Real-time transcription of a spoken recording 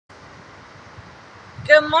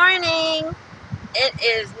Good morning. It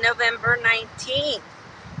is November 19th,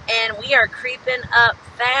 and we are creeping up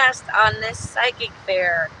fast on this psychic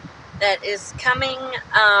fair that is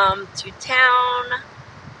to town.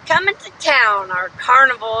 Coming to town, our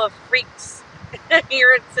carnival of freaks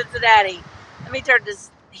here in Cincinnati. Let me turn this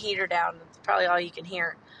heater down. That's probably all you can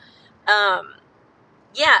hear. Um,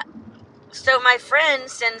 yeah, so my friend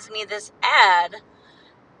sends me this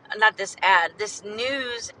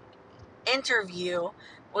news interview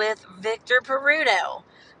with Victor Peruto,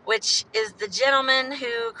 which is the gentleman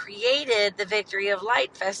who created the Victory of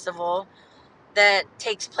Light Festival that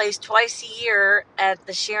takes place twice a year at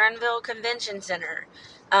the Sharonville Convention Center.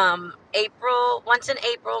 Once in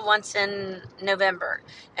April, once in November.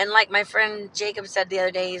 And like my friend Jacob said the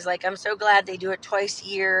other day, he's like, I'm so glad they do it twice a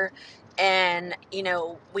year. And,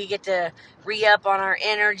 we get to re up on our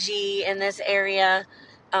energy in this area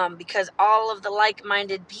because all of the like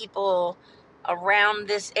minded people around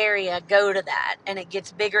this area go to that. And it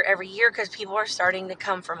gets bigger every year because people are starting to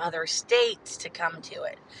come from other states to come to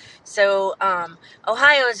it. So,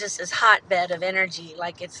 Ohio is just this hotbed of energy.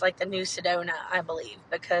 Like it's like the new Sedona, I believe,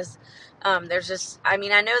 because I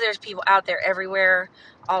know there's people out there everywhere,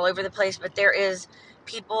 all over the place, but there is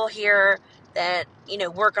people here that,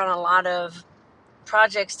 work on a lot of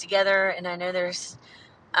projects together. And I know there's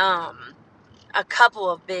a couple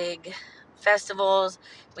of big festivals.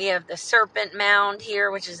 We have the Serpent Mound here,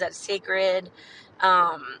 which is that sacred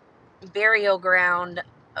burial ground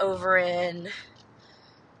over in,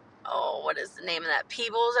 what is the name of that?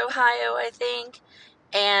 Peebles, Ohio, I think.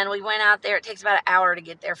 And we went out there. It takes about an hour to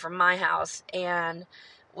get there from my house. And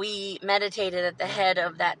we meditated at the head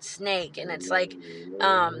of that snake. And it's like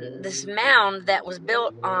this mound that was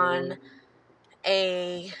built on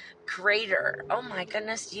a crater. Oh my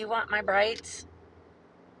goodness. Do you want my brights?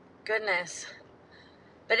 Goodness.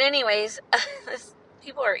 But anyways,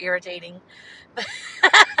 people are irritating.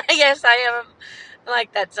 Yes, I am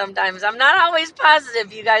like that sometimes. I'm not always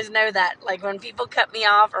positive. You guys know that. Like when people cut me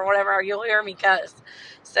off or whatever, you'll hear me cuss.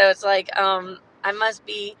 So it's like, I must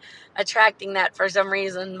be attracting that for some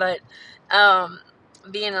reason, but,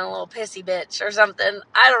 being a little pissy bitch or something.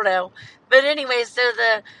 I don't know. But anyway, so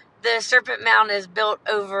the Serpent Mound is built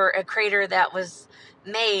over a crater that was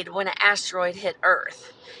made when an asteroid hit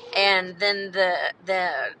Earth. And then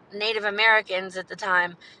the Native Americans at the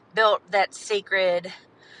time built that sacred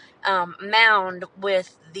mound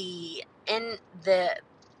with the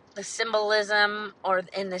symbolism or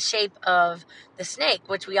in the shape of the snake,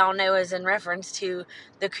 which we all know is in reference to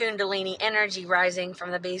the Kundalini energy rising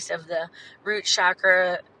from the base of the root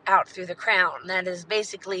chakra out through the crown. That is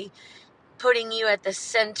basically putting you at the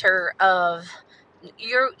center of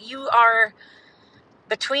you are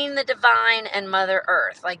between the divine and Mother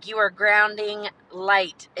Earth. Like you are grounding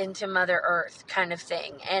light into Mother Earth kind of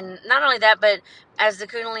thing. And not only that, but as the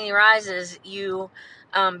Kundalini rises, you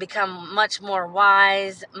become much more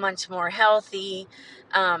wise, much more healthy.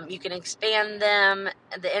 You can expand them,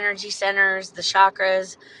 the energy centers, the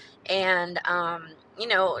chakras, and,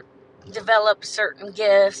 develop certain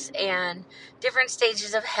gifts and different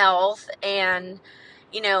stages of health. And,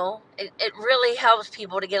 it really helps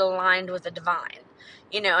people to get aligned with the divine.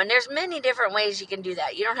 And there's many different ways you can do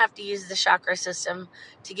that. You don't have to use the chakra system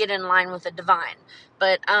to get in line with the divine,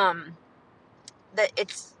 but that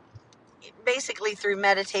it's basically through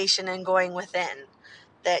meditation and going within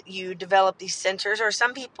that you develop these centers. Or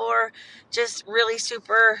some people are just really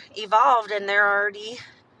super evolved and they're already,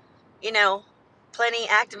 plenty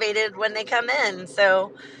activated when they come in.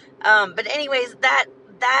 So, but anyways, that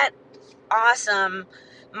awesome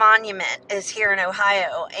monument is here in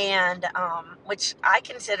Ohio, and which I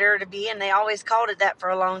consider to be, and they always called it that for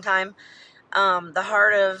a long time, the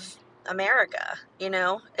heart of America.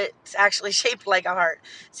 It's actually shaped like a heart.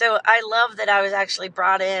 So I love that I was actually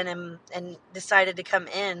brought in and decided to come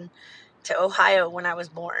in to Ohio when I was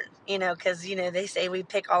born, because, they say we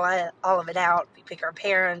pick all of it out. We pick our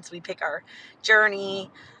parents, we pick our journey,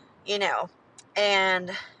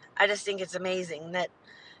 and I just think it's amazing that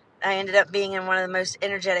I ended up being in one of the most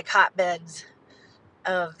energetic hotbeds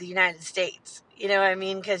of the United States. You know what I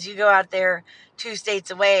mean? Because you go out there 2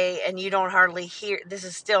 states away and you don't hardly hear. This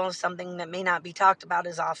is still something that may not be talked about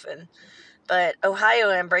as often, but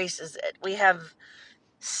Ohio embraces it. We have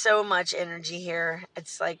so much energy here.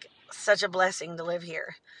 It's like such a blessing to live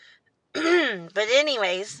here. But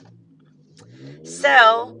anyways,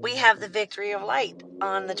 so we have the Victory of Light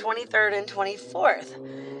on the 23rd and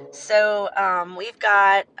 24th. So we've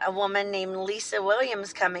got a woman named Lisa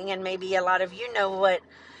Williams coming, and maybe a lot of you know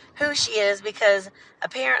who she is, because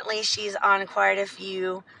apparently she's on quite a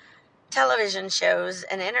few television shows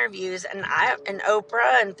and interviews and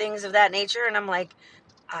Oprah and things of that nature. And I'm like,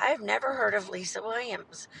 I've never heard of Lisa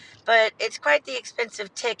Williams, but it's quite the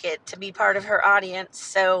expensive ticket to be part of her audience.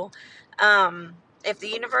 So, if the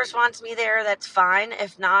universe wants me there, that's fine.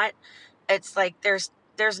 If not, it's like there's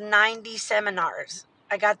 90 seminars.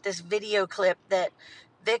 I got this video clip that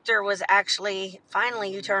Victor was actually,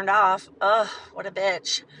 finally you turned off. Ugh, what a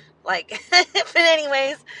bitch. Like, but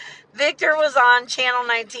anyways, Victor was on Channel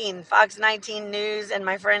 19, Fox 19 News, and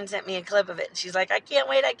my friend sent me a clip of it. She's like, I can't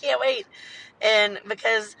wait. And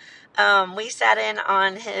because we sat in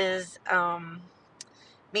on his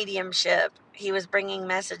mediumship, he was bringing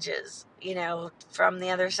messages, from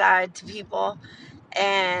the other side to people.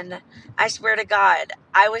 And I swear to God,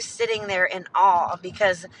 I was sitting there in awe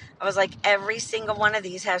because I was like, every single one of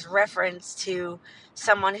these has reference to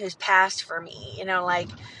someone who's passed for me,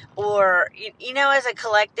 or, as a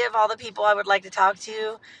collective, all the people I would like to talk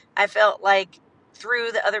to, I felt like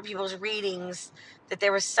through the other people's readings that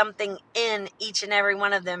there was something in each and every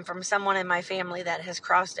one of them from someone in my family that has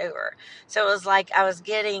crossed over. So it was like I was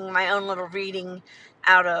getting my own little reading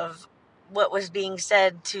out of what was being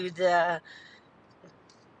said to the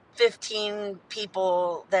 15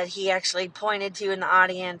 people that he actually pointed to in the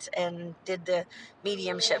audience and did the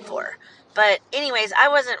mediumship for. But anyways, I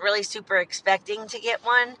wasn't really super expecting to get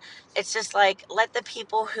one. It's just like, let the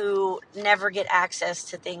people who never get access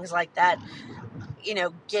to things like that,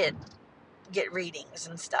 get readings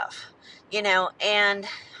and stuff, and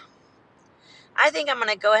I think I'm going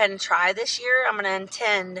to go ahead and try this year. I'm going to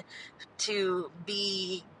intend to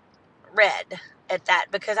be read at that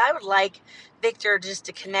because I would like Victor just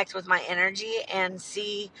to connect with my energy and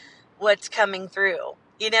see what's coming through.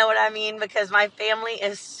 You know what I mean? Because my family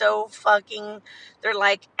is so they're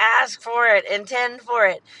like, ask for it, intend for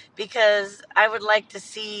it, because I would like to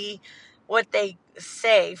see what they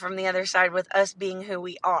say from the other side with us being who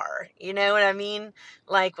we are. You know what I mean?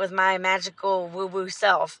 Like with my magical woo-woo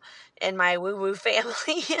self and my woo-woo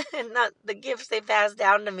family and not the gifts they passed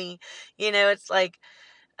down to me. It's like,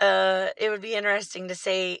 it would be interesting to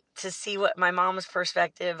see what my mom's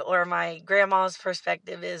perspective or my grandma's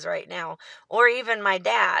perspective is right now, or even my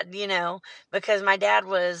dad, because my dad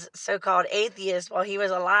was so-called atheist while he was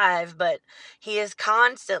alive, but he is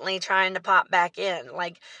constantly trying to pop back in.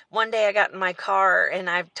 Like one day I got in my car, and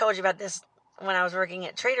I've told you about this when I was working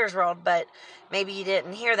at Trader's World, but maybe you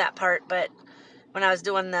didn't hear that part, but when I was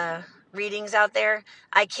doing the readings out there,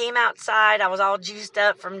 I came outside, I was all juiced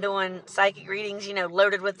up from doing psychic readings,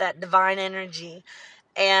 loaded with that divine energy.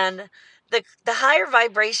 And the higher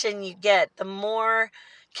vibration you get, the more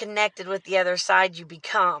connected with the other side you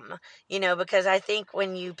become, because I think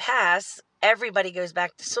when you pass, everybody goes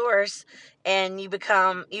back to source, and you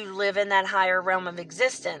live in that higher realm of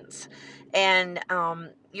existence. And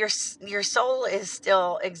your soul is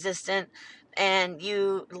still existent, and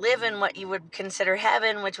you live in what you would consider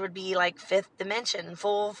heaven, which would be like fifth dimension,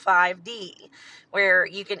 full 5D, where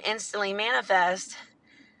you can instantly manifest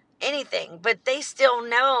anything. But they still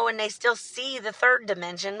know, and they still see the third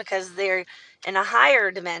dimension because they're in a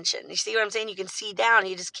higher dimension. You see what I'm saying? You can see down,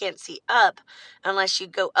 you just can't see up unless you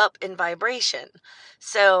go up in vibration.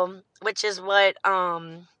 So, which is what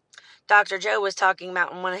Dr. Joe was talking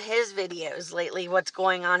about in one of his videos lately, what's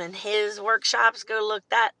going on in his workshops. Go look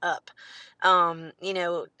that up.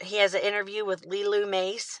 He has an interview with Lilou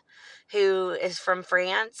Mace, who is from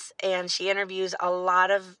France, and she interviews a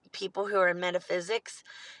lot of people who are in metaphysics.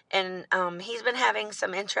 And he's been having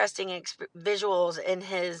some interesting visuals in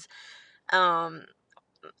his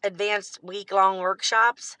advanced week-long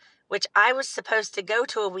workshops, which I was supposed to go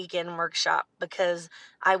to a weekend workshop because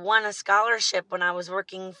I won a scholarship when I was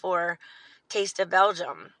working for Taste of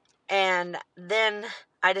Belgium. And then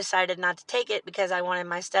I decided not to take it because I wanted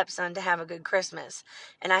my stepson to have a good Christmas.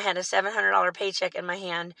 And I had a $700 paycheck in my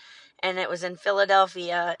hand, and it was in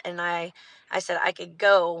Philadelphia. And I said I could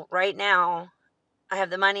go right now. I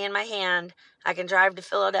have the money in my hand. I can drive to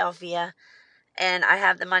Philadelphia, and I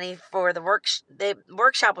have the money for the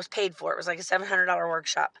workshop was paid for. It was like a $700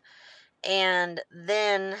 workshop. And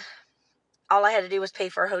then all I had to do was pay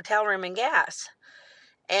for a hotel room and gas.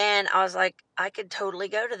 And I was like, I could totally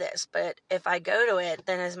go to this, but if I go to it,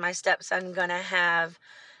 then is my stepson going to have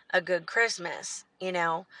a good Christmas,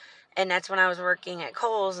 And that's when I was working at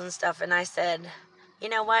Kohl's and stuff. And I said, you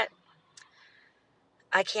know what?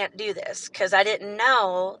 I can't do this, because I didn't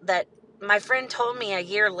know that. My friend told me a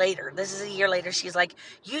year later, this is a year later, she's like,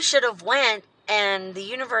 you should have went and the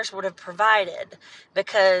universe would have provided,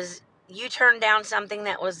 because you turned down something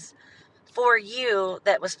that was for you,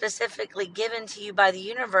 that was specifically given to you by the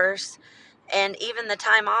universe, And even the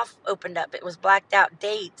time off opened up. It was blacked out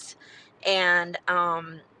dates. And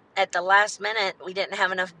at the last minute, we didn't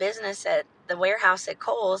have enough business at the warehouse at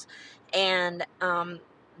Kohl's. And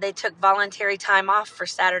they took voluntary time off for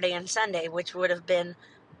Saturday and Sunday, which would have been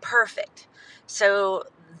perfect. So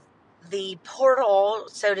the portal,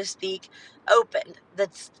 so to speak, opened.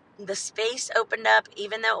 The space opened up,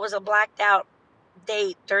 even though it was a blacked out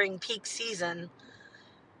date during peak season.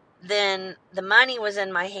 Then the money was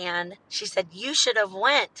in my hand. She said, you should have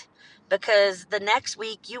went, because the next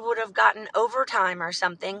week you would have gotten overtime or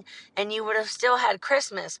something, and you would have still had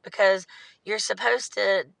Christmas, because you're supposed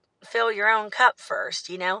to fill your own cup first,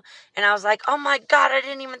 you know? And I was like, oh my God, I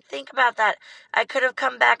didn't even think about that. I could have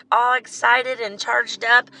come back all excited and charged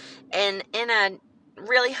up and in a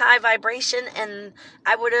really high vibration, and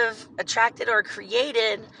I would have attracted or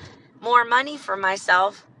created more money for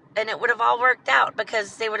myself, and it would have all worked out,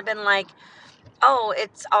 because they would have been like, oh,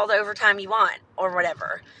 it's all the overtime you want or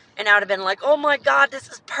whatever. And I would have been like, oh my God, this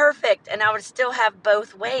is perfect. And I would still have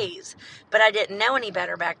both ways. But I didn't know any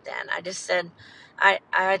better back then. I just said,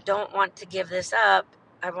 I don't want to give this up.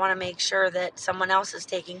 I want to make sure that someone else is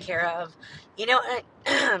taken care of, you know,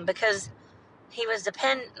 because he was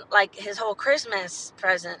like his whole Christmas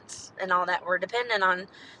presents and all that were dependent on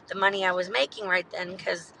the money I was making right then.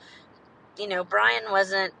 Because, you know, Brian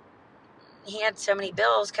he had so many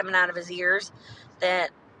bills coming out of his ears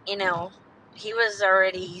that, you know, he was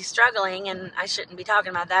already struggling, and I shouldn't be talking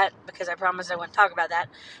about that, because I promised I wouldn't talk about that.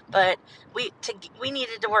 But we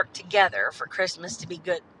needed to work together for Christmas to be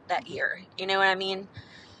good that year. You know what I mean?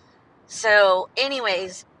 So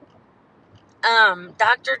anyways,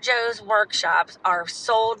 Dr. Joe's workshops are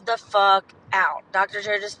sold the fuck out. Dr.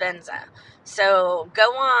 Joe Dispenza. So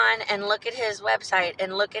go on and look at his website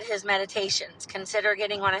and look at his meditations. Consider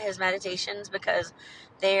getting one of his meditations, because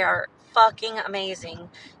they are fucking amazing.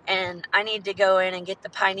 And I need to go in and get the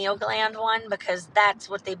pineal gland one, because that's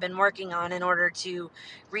what they've been working on in order to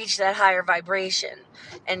reach that higher vibration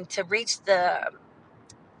and to reach the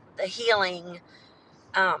healing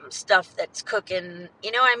stuff that's cooking,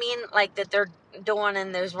 you know what I mean? Like that they're doing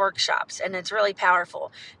in those workshops, and it's really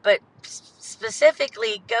powerful. But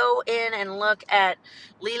specifically, go in and look at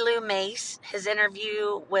Lilu Mace, his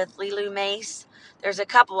interview with Lilu Mace. There's a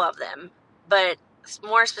couple of them, but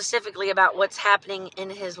more specifically about what's happening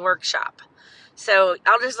in his workshop. So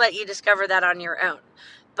I'll just let you discover that on your own.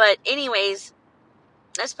 But anyways,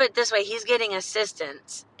 let's put it this way. He's getting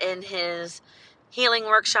assistance in his healing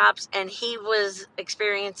workshops, and he was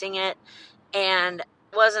experiencing it and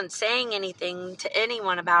wasn't saying anything to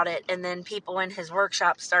anyone about it. And then people in his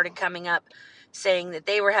workshop started coming up saying that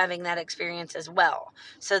they were having that experience as well.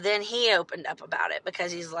 So then he opened up about it,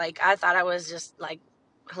 because he's like, I thought I was just like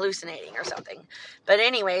hallucinating or something. But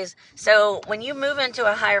anyways, so when you move into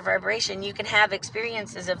a higher vibration, you can have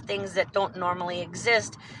experiences of things that don't normally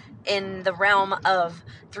exist in the realm of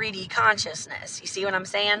 3D consciousness. You see what I'm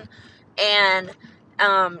saying? And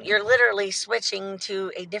you're literally switching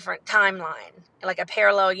to a different timeline, like a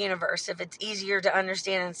parallel universe. If it's easier to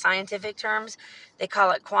understand in scientific terms, they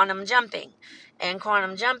call it quantum jumping. And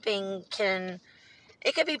quantum jumping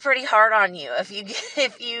it could be pretty hard on you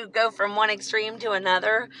if you go from one extreme to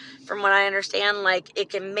another. From what I understand, like, it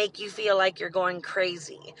can make you feel like you're going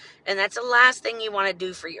crazy, and that's the last thing you want to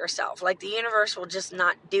do for yourself. Like, the universe will just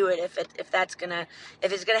not do it if it's gonna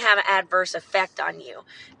have an adverse effect on you.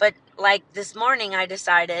 But like this morning, I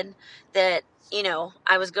decided that, you know,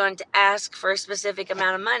 I was going to ask for a specific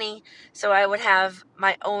amount of money, so I would have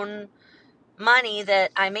my own money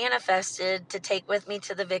that I manifested to take with me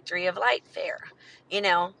to the Victory of Light Fair, you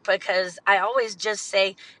know, because I always just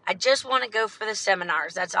say, I just want to go for the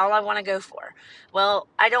seminars. That's all I want to go for. Well,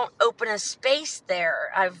 I don't open a space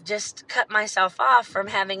there. I've just cut myself off from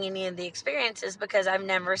having any of the experiences, because I've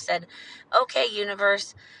never said, okay,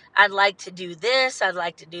 universe, I'd like to do this. I'd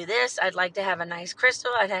like to do this. I'd like to have a nice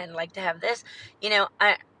crystal. I'd like to have this. You know,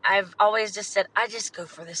 I've always just said, I just go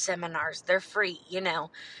for the seminars. They're free, you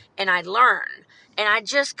know, and I learn. And I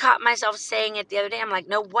just caught myself saying it the other day. I'm like,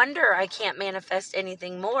 no wonder I can't manifest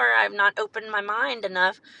anything more. I've not opened my mind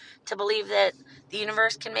enough to believe that the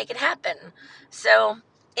universe can make it happen. So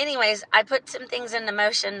anyways, I put some things into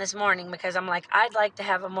motion this morning, because I'm like, I'd like to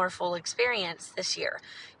have a more full experience this year,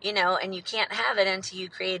 you know, and you can't have it until you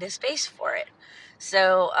create a space for it.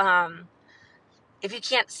 So, if you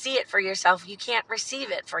can't see it for yourself, you can't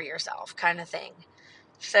receive it for yourself, kind of thing.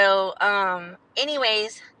 So,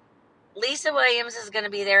 anyways, Lisa Williams is going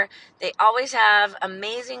to be there. They always have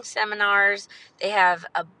amazing seminars. They have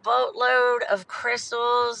a boatload of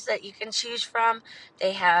crystals that you can choose from.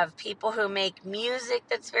 They have people who make music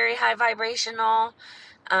that's very high vibrational.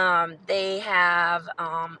 They have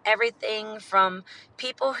everything from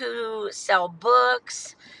people who sell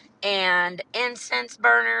books and incense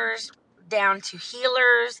burners down to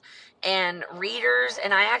healers and readers.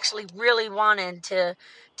 And I actually really wanted to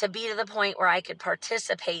be to the point where I could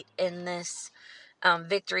participate in this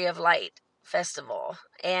Victory of Light festival.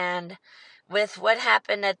 And with what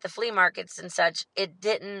happened at the flea markets and such, it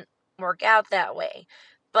didn't work out that way.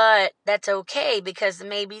 But that's okay, because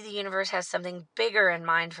maybe the universe has something bigger in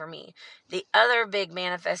mind for me. The other big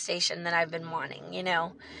manifestation that I've been wanting,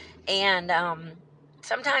 And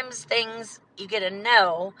sometimes things you get to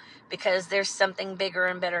know because there's something bigger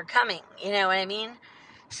and better coming. You know what I mean?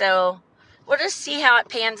 So we'll just see how it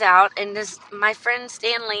pans out. And my friend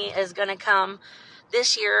Stanley is going to come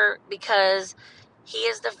this year because he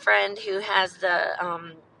is the friend who has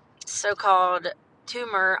the so-called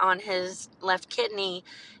tumor on his left kidney,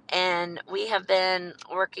 and we have been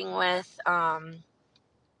working with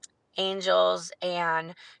angels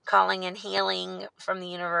and calling in healing from the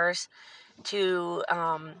universe to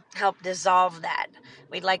help dissolve that.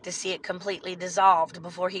 We'd like to see it completely dissolved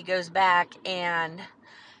before he goes back and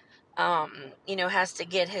has to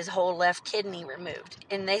get his whole left kidney removed.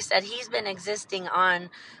 And they said he's been existing on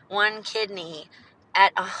one kidney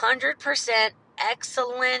at 100%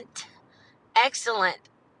 excellent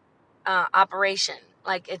operation.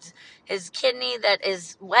 Like, it's his kidney that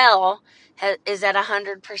is is at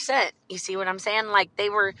 100%. You see what I'm saying? Like, they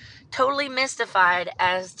were totally mystified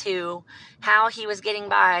as to how he was getting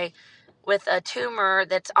by with a tumor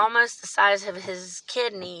that's almost the size of his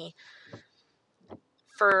kidney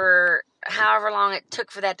for however long it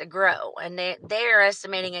took for that to grow. And they're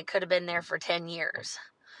estimating it could have been there for 10 years.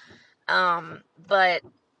 But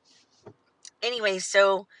anyway,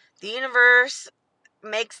 so the universe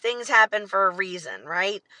makes things happen for a reason,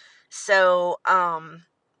 right? So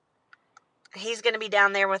he's going to be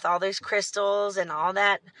down there with all those crystals and all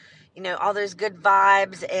that, all those good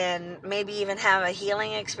vibes, and maybe even have a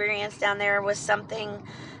healing experience down there with something.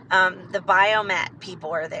 The biomat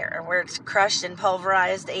people are there, where it's crushed and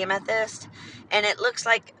pulverized amethyst, and it looks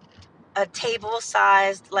like a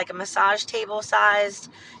table-sized, like a massage table-sized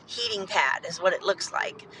heating pad is what it looks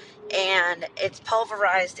like. And it's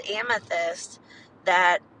pulverized amethyst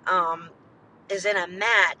that is in a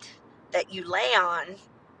mat that you lay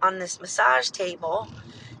on this massage table,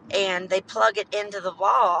 and they plug it into the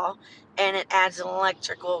wall, and it adds an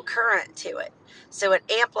electrical current to it. So it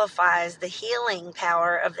amplifies the healing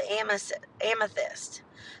power of the amethyst.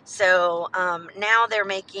 So now they're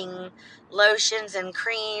making lotions and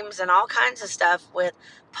creams and all kinds of stuff with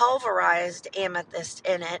pulverized amethyst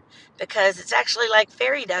in it, because it's actually like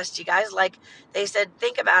fairy dust, you guys. Like they said,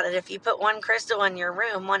 think about it. If you put one crystal in your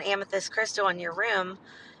room, one amethyst crystal in your room,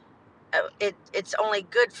 it's only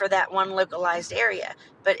good for that one localized area.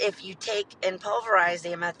 But if you take and pulverize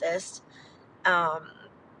amethyst,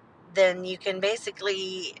 then you can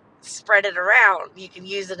basically spread it around. You can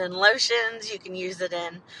use it in lotions, you can use it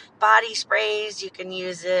in body sprays, you can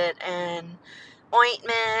use it in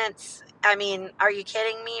ointments. I mean, are you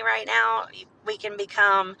kidding me right now? We can make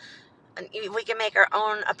our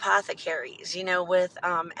own apothecaries, with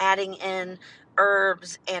adding in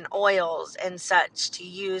herbs and oils and such to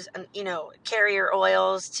use, carrier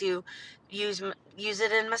oils to use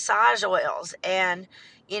it in massage oils. And,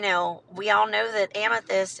 we all know that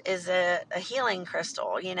amethyst is a healing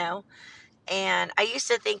crystal, and I used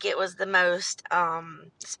to think it was the most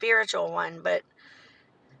spiritual one, but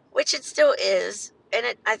which it still is, and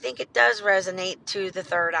I think it does resonate to the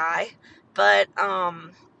third eye, but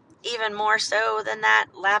even more so than that,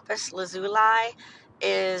 lapis lazuli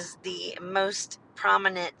is the most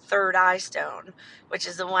prominent third eye stone, which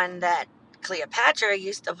is the one that Cleopatra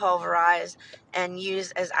used to pulverize and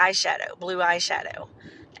use as eyeshadow, blue eyeshadow,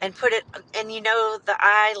 and put it, and the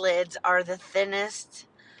eyelids are the thinnest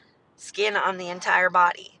skin on the entire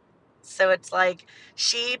body. So it's like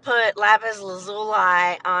she put lapis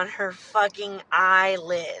lazuli on her fucking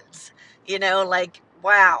eyelids. Like,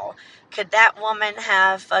 wow. Could that woman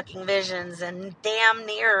have fucking visions and damn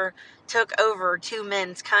near took over two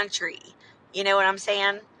men's country? You know what I'm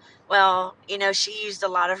saying? Well, she used a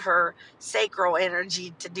lot of her sacral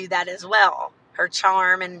energy to do that as well. Her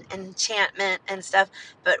charm and enchantment and stuff.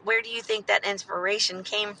 But where do you think that inspiration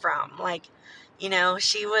came from? Like,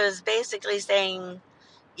 she was basically saying,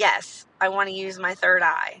 yes, I want to use my third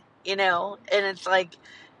eye, and it's like,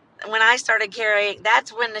 when I started carrying,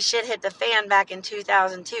 that's when the shit hit the fan back in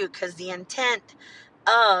 2002, because the intent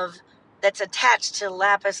of that's attached to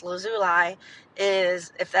lapis lazuli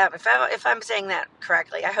is, if I'm saying that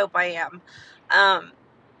correctly, I hope I am.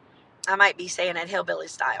 I might be saying it hillbilly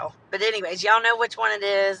style, but anyways, y'all know which one it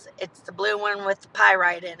is. It's the blue one with the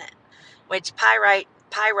pyrite in it, which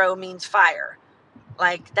pyro means fire.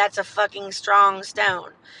 Like, that's a fucking strong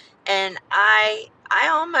stone. And I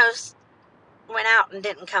almost went out and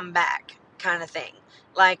didn't come back, kind of thing.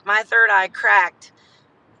 Like, my third eye cracked,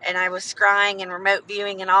 and I was scrying and remote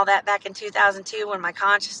viewing and all that back in 2002 when my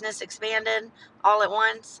consciousness expanded all at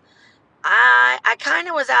once. I kind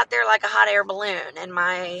of was out there like a hot air balloon, and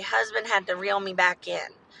my husband had to reel me back in.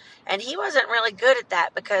 And he wasn't really good at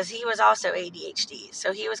that because he was also ADHD,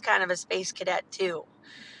 so he was kind of a space cadet too.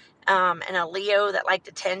 And a Leo that liked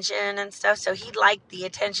attention and stuff, so he liked the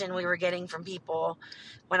attention we were getting from people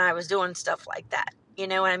when I was doing stuff like that. You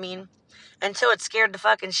know what I mean? Until it scared the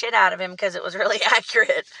fucking shit out of him because it was really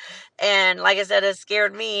accurate. And like I said, it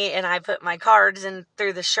scared me, and I put my cards in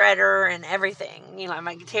through the shredder and everything, you know,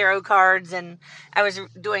 my tarot cards, and I was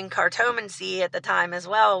doing cartomancy at the time as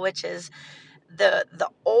well, which is the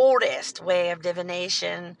oldest way of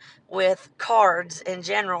divination with cards in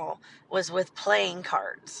general, was with playing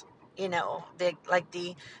cards. You know,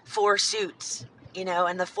 the four suits, you know,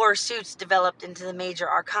 and the four suits developed into the major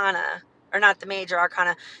arcana, or not the major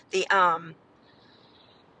arcana, the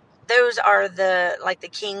those are the, like, the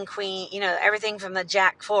king, queen, you know, everything from the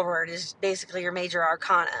jack forward is basically your major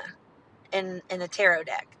arcana in a tarot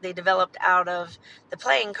deck. They developed out of the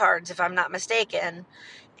playing cards, if I'm not mistaken.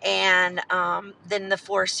 And then the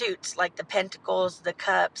four suits, like the pentacles, the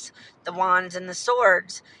cups, the wands, and the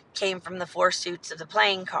swords, came from the four suits of the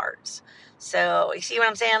playing cards. So you see what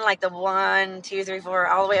I'm saying? Like the 1, 2, 3, 4,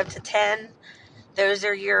 all the way up to 10. Those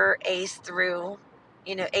are your ace through,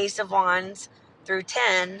 you know, ace of wands through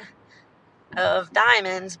 10 of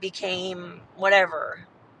diamonds became whatever,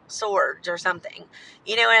 swords or something.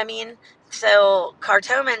 You know what I mean? So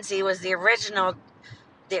cartomancy was the original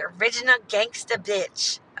gangsta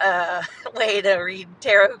bitch way to read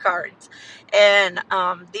tarot cards. And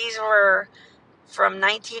these were from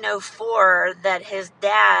 1904 that his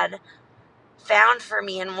dad found for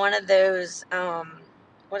me in one of those,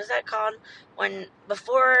 what is that called?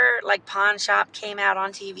 Before, like, Pawn Shop came out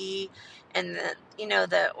on TV, and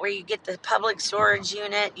where you get the public storage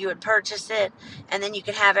unit, you would purchase it, and then you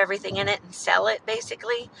could have everything in it and sell it,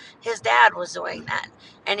 basically. His dad was doing that,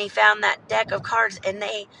 and he found that deck of cards, and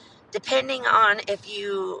they, depending on if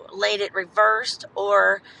you laid it reversed,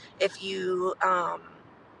 or if you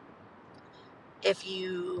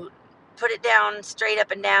put it down straight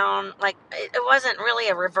up and down, like, it wasn't really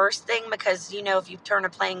a reverse thing, because, you know, if you turn a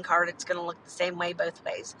playing card, it's going to look the same way both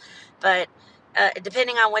ways. But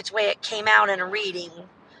depending on which way it came out in a reading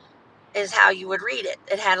is how you would read it.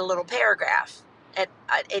 It had a little paragraph at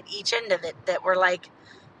each end of it that were like,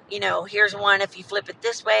 you know, here's one if you flip it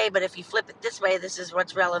this way, but if you flip it this way, this is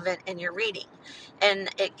what's relevant in your reading. And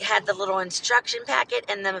it had the little instruction packet,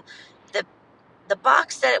 and the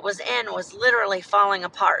box that it was in was literally falling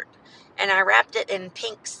apart. And I wrapped it in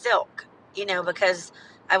pink silk, you know, because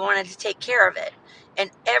I wanted to take care of it.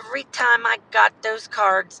 And every time I got those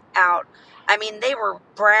cards out, I mean, they were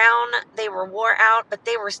brown, they were wore out, but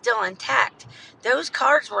they were still intact. Those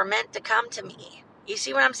cards were meant to come to me. You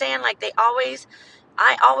see what I'm saying? Like,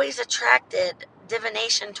 I always attracted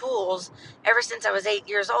divination tools ever since I was 8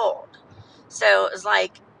 years old. So it was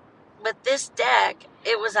like, with this deck,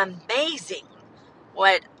 it was amazing.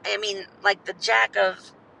 Like, the Jack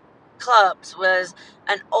of Clubs was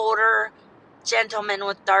an older gentleman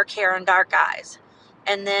with dark hair and dark eyes.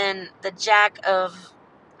 And then the Jack of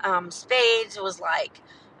Spades was like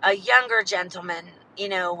a younger gentleman, you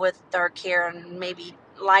know, with dark hair and maybe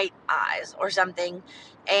light eyes or something.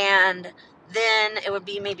 And then it would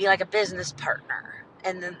be maybe like a business partner.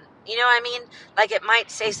 And then, you know what I mean? Like, it might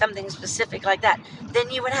say something specific like that. Then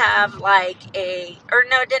you would have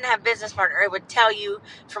it didn't have business partner. It would tell you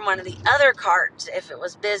from one of the other cards if it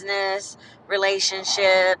was business,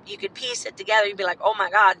 relationship. You could piece it together. You'd be like, oh my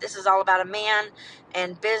God, this is all about a man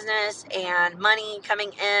and business and money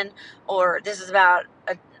coming in. Or this is about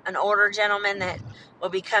an older gentleman that will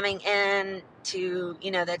be coming in to,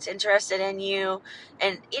 you know, that's interested in you.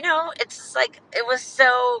 And, you know, it's just like, it was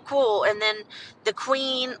so cool. And then the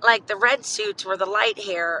queen, like, the red suits were the light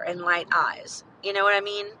hair and light eyes. You know what I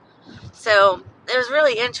mean? So it was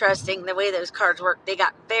really interesting the way those cards worked. They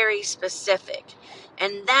got very specific.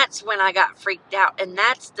 And that's when I got freaked out. And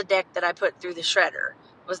that's the deck that I put through the shredder,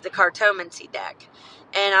 was the Cartomancy deck.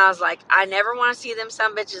 And I was like, I never want to see them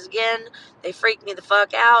some bitches again. They freaked me the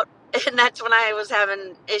fuck out. And that's when I was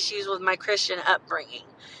having issues with my Christian upbringing.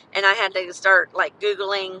 And I had to start like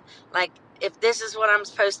Googling, like, if this is what I'm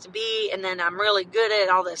supposed to be, and then I'm really good at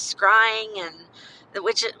all this scrying, and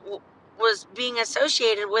which was being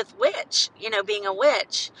associated with witch, being a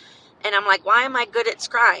witch. And I'm like, why am I good at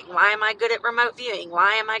scrying? Why am I good at remote viewing?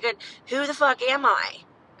 Why am I good? Who the fuck am I?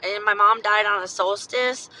 And my mom died on a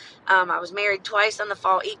solstice. I was married twice on the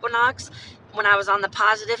fall equinox. When I was on the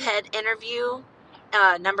Positive Head interview,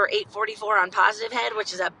 number 844 on Positive Head,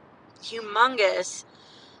 which is a humongous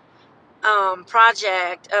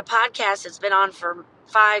project, a podcast that's been on for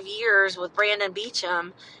 5 years with Brandon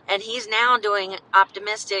Beecham, and he's now doing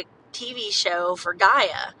Optimistic TV show for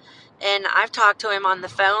Gaia. And I've talked to him on the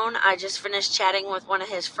phone. I just finished chatting with one of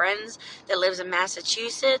his friends that lives in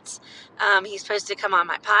Massachusetts. He's supposed to come on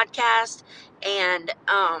my podcast, and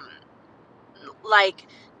like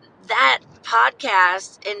that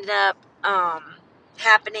podcast ended up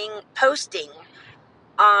posting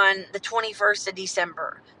on the 21st of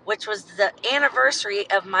December, which was the anniversary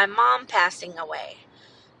of my mom passing away.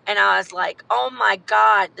 And I was like, oh my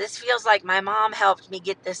God, this feels like my mom helped me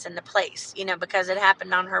get this into place, because it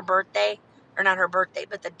happened on her birthday, or not her birthday,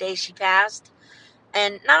 but the day she passed.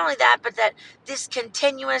 And not only that, but that this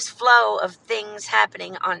continuous flow of things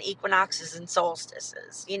happening on equinoxes and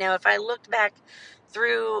solstices. If I looked back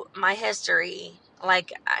through my history,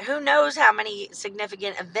 like, who knows how many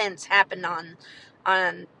significant events happened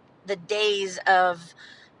on the days of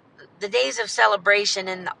celebration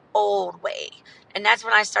in the old way. And that's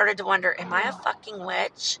when I started to wonder, am I a fucking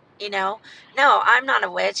witch? No, I'm not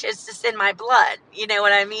a witch. It's just in my blood. You know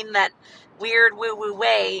what I mean? That weird woo-woo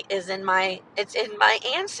way it's in my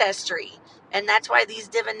ancestry. And that's why these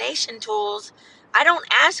divination tools, I don't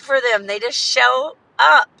ask for them. They just show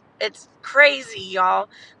up. It's crazy, y'all.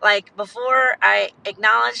 Like, before I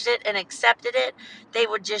acknowledged it and accepted it, they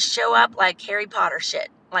would just show up like Harry Potter shit.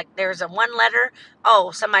 Like, there's a one letter.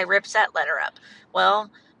 Oh, somebody rips that letter up.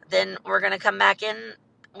 Well, then we're going to come back in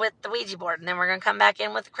with the Ouija board, and then we're going to come back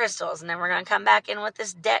in with the crystals, and then we're going to come back in with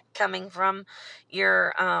this deck coming from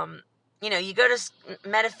your, you go to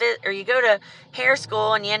you go to hair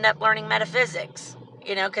school and you end up learning metaphysics,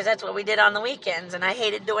 because that's what we did on the weekends, and I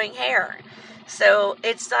hated doing hair. So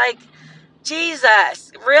it's like,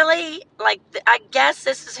 Jesus, really? Like, I guess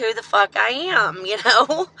this is who the fuck I am,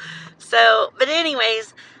 So, but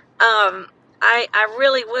anyways, I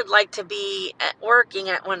really would like to be working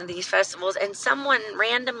at one of these festivals. And someone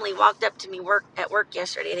randomly walked up to me at work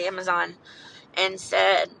yesterday at Amazon and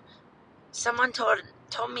said, someone told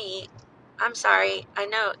me, I'm sorry, I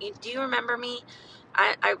know, do you remember me?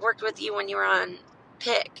 I worked with you when you were on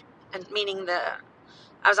PIC, and meaning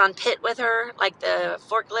I was on PIT with her, like the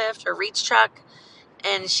forklift or reach truck.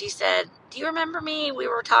 And she said, do you remember me? We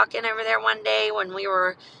were talking over there one day when we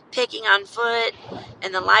were picking on foot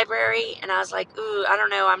in the library. And I was like, ooh, I don't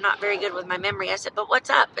know. I'm not very good with my memory. I said, but what's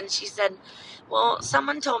up? And she said, well,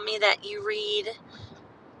 someone told me that you read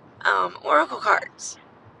oracle cards.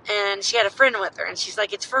 And she had a friend with her. And she's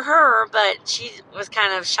like, it's for her, but she was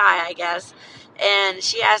kind of shy, I guess. And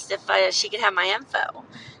she asked if she could have my info.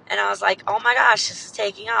 And I was like, oh my gosh, this is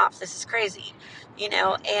taking off. This is crazy.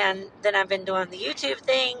 And then I've been doing the YouTube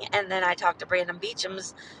thing, and then I talked to Brandon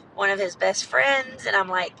Beecham's one of his best friends, and I'm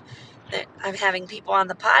like, I'm having people on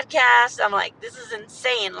the podcast. I'm like, this is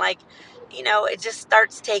insane. Like, it just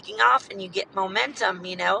starts taking off, and you get momentum,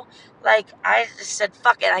 Like, I just said,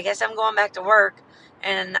 fuck it. I guess I'm going back to work,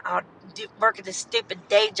 and I'll work at this stupid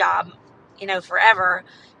day job, forever.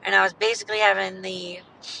 And I was basically having the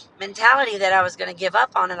mentality that I was going to give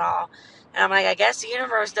up on it all. And I'm like, I guess the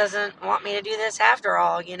universe doesn't want me to do this after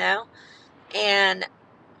all, And,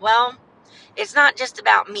 well, it's not just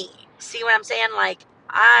about me. See what I'm saying? Like,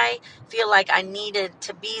 I feel like I needed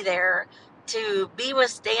to be there to be with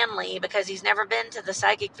Stanley because he's never been to the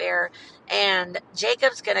psychic fair. And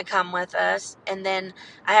Jacob's going to come with us. And then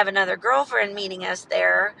I have another girlfriend meeting us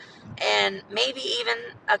there. And maybe even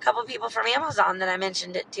a couple people from Amazon that I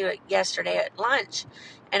mentioned it to yesterday at lunch.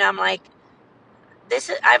 And I'm like,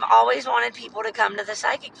 I've always wanted people to come to the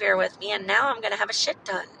psychic fair with me, and now I'm going to have a shit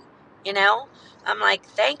ton, I'm like,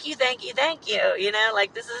 thank you.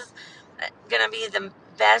 Like, this is going to be the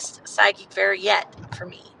best psychic fair yet for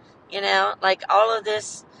me, like all of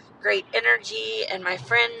this great energy. And my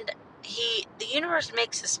friend, the universe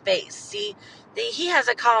makes a space. See, he has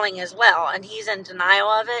a calling as well, and he's in denial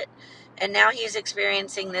of it. And now he's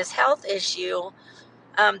experiencing this health issue.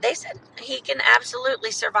 They said he can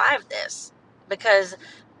absolutely survive this, because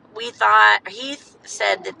he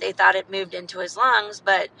said that they thought it moved into his lungs,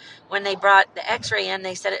 but when they brought the x-ray in,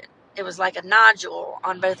 they said it was like a nodule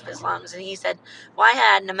on both of his lungs. And he said, well, I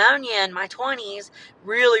had pneumonia in my 20s,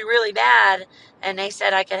 really, really bad. And they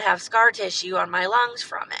said I could have scar tissue on my lungs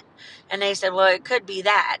from it. And they said, well, it could be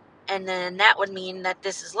that. And then that would mean that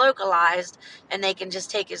this is localized and they can just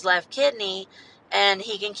take his left kidney and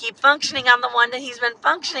he can keep functioning on the one that he's been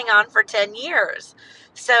functioning on for 10 years.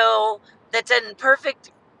 So that's in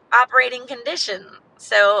perfect operating condition.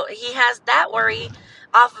 So he has that worry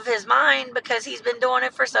off of his mind because he's been doing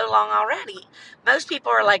it for so long already. Most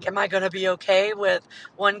people are like, am I going to be okay with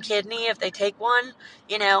one kidney if they take one?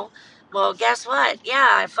 You know, well, guess what?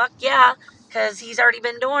 Yeah, fuck yeah. Because he's already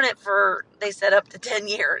been doing it for, they said, up to 10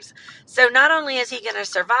 years. So not only is he going to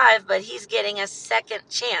survive, but he's getting a second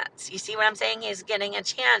chance. You see what I'm saying? He's getting a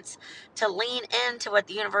chance to lean into what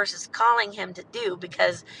the universe is calling him to do,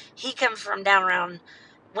 because he comes from down around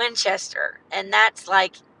Winchester. And that's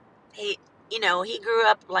like, he grew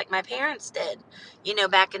up like my parents did,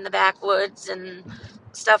 back in the backwoods and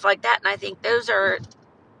stuff like that. And I think those are,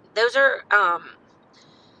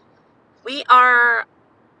 we are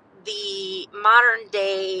the modern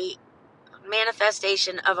day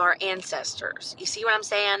manifestation of our ancestors. You see what I'm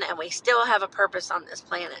saying? And we still have a purpose on this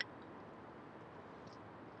planet.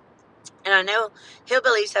 And I know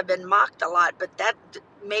hillbillies have been mocked a lot, but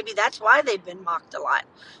maybe that's why they've been mocked a lot.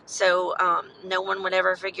 So no one would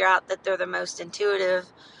ever figure out that they're the most intuitive,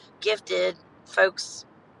 gifted folks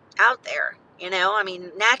out there. I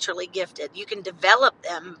mean, naturally gifted. You can develop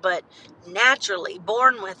them, but naturally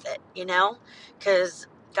born with it, because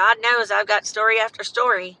God knows I've got story after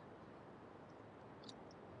story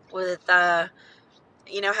with, how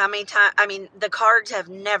many times, I mean, the cards have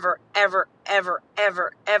never, ever, ever,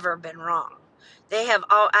 ever, ever been wrong.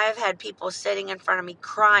 I've had people sitting in front of me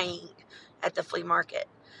crying at the flea market,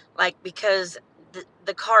 because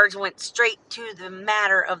the cards went straight to the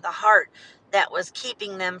matter of the heart that was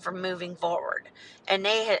keeping them from moving forward. And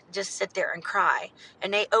they had just sit there and cry.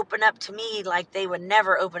 And they open up to me like they would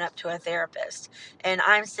never open up to a therapist. And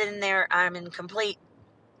I'm sitting there, I'm in complete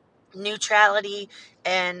neutrality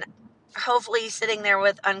and hopefully sitting there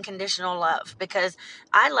with unconditional love, because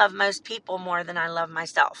I love most people more than I love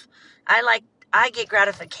myself. I get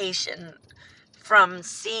gratification from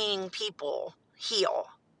seeing people heal.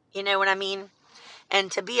 You know what I mean? And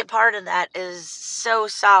to be a part of that is so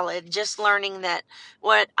solid. Just learning that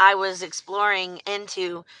what I was exploring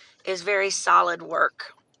into is very solid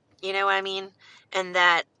work. You know what I mean? And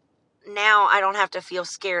that now I don't have to feel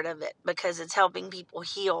scared of it, because it's helping people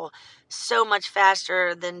heal so much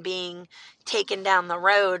faster than being taken down the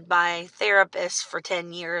road by therapists for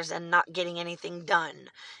 10 years and not getting anything done,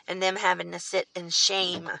 and them having to sit in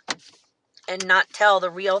shame and not tell the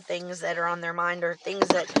real things that are on their mind, or things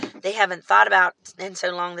that they haven't thought about in so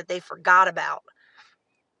long that they forgot about,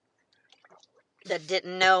 that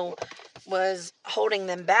didn't know was holding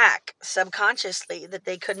them back subconsciously, that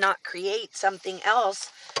they could not create something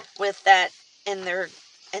else with that in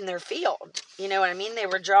their field. You know what I mean? They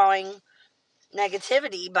were drawing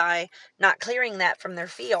negativity by not clearing that from their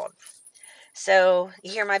field. So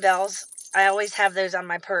you hear my bells? I always have those on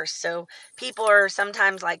my purse. So people are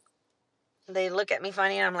sometimes like, they look at me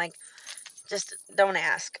funny, and I'm like, just don't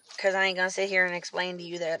ask, because I ain't going to sit here and explain to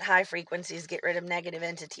you that high frequencies get rid of negative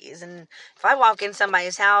entities. And if I walk in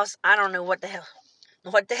somebody's house, I don't know what the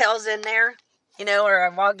hell's in there, or I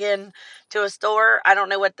walk in to a store, I don't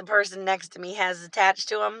know what the person next to me has attached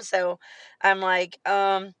to them. So I'm like,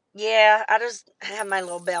 yeah, I just have my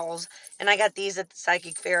little bells, and I got these at the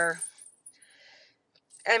psychic fair.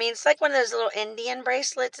 I mean, it's like one of those little Indian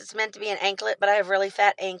bracelets. It's meant to be an anklet, but I have really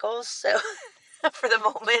fat ankles, so for the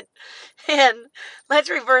moment. And let's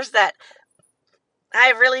reverse that. I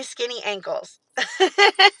have really skinny ankles.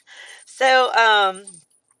 So,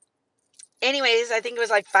 anyways, I think it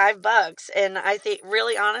was like $5. And I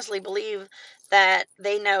really honestly believe that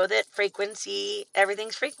they know that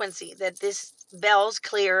everything's frequency, that this bells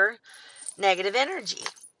clear negative energy.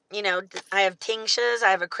 I have tinctures. I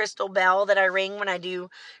have a crystal bell that I ring when I do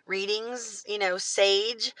readings,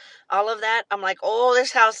 sage, all of that. I'm like, oh,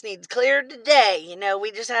 this house needs cleared today.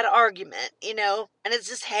 We just had an argument, and it's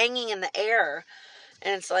just hanging in the air.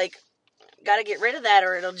 And it's like, got to get rid of that,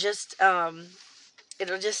 or it'll just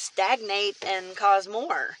stagnate and cause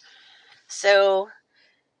more. So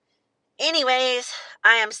anyways,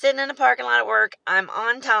 I am sitting in a parking lot at work. I'm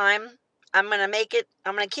on time. I'm going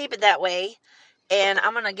to keep it that way. And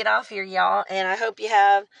I'm going to get off here, y'all. And I hope you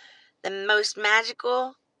have the most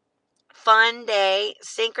magical, fun day.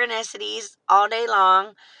 Synchronicities all day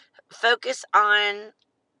long. Focus on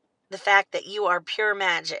the fact that you are pure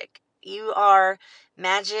magic. You are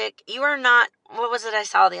magic. You are not, what was it I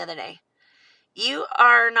saw the other day? You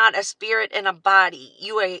are not a spirit in a body.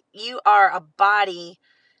 You are a body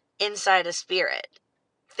inside a spirit.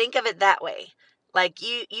 Think of it that way. Like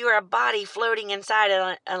you are a body floating inside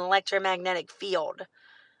an electromagnetic field.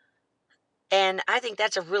 And I think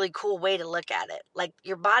that's a really cool way to look at it. Like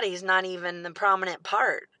your body is not even the prominent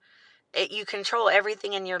part. You control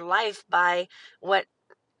everything in your life by what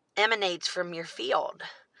emanates from your field.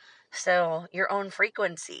 So your own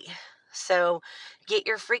frequency. So get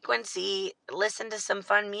your frequency, listen to some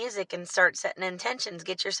fun music and start setting intentions.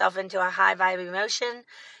 Get yourself into a high vibe emotion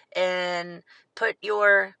and put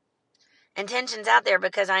your intentions out there,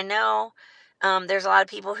 because I know there's a lot of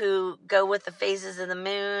people who go with the phases of the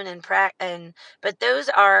moon but those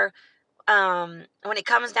are when it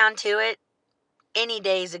comes down to it, any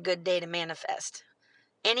day is a good day to manifest.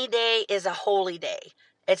 Any day is a holy day.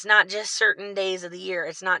 It's not just certain days of the year.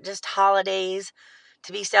 It's not just holidays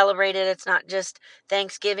to be celebrated. It's not just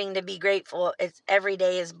Thanksgiving to be grateful. It's every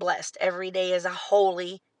day is blessed. Every day is a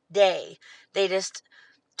holy day. They just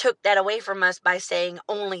took that away from us by saying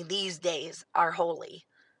only these days are holy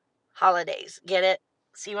holidays. Get it?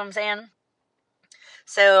 See what I'm saying?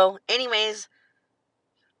 So, anyways,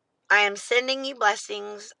 I am sending you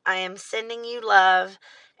blessings. I am sending you love.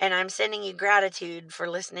 And I'm sending you gratitude for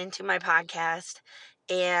listening to my podcast.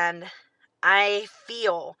 And I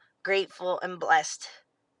feel grateful and blessed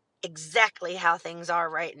exactly how things are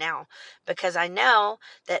right now, because I know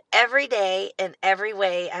that every day in every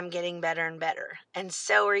way I'm getting better and better. And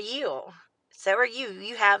so are you. So are you.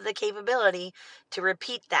 You have the capability to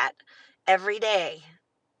repeat that every day.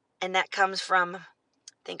 And that comes from, I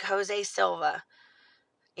think, Jose Silva.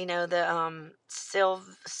 You know, the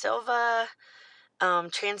Silva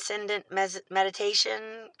transcendent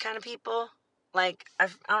meditation kind of people. Like, I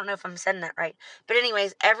don't know if I'm saying that right. But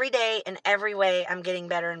anyways, every day in every way, I'm getting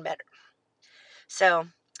better and better. So,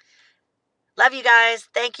 love you guys.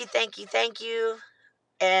 Thank you, thank you, thank you.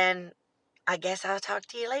 And I guess I'll talk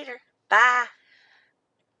to you later. Bye.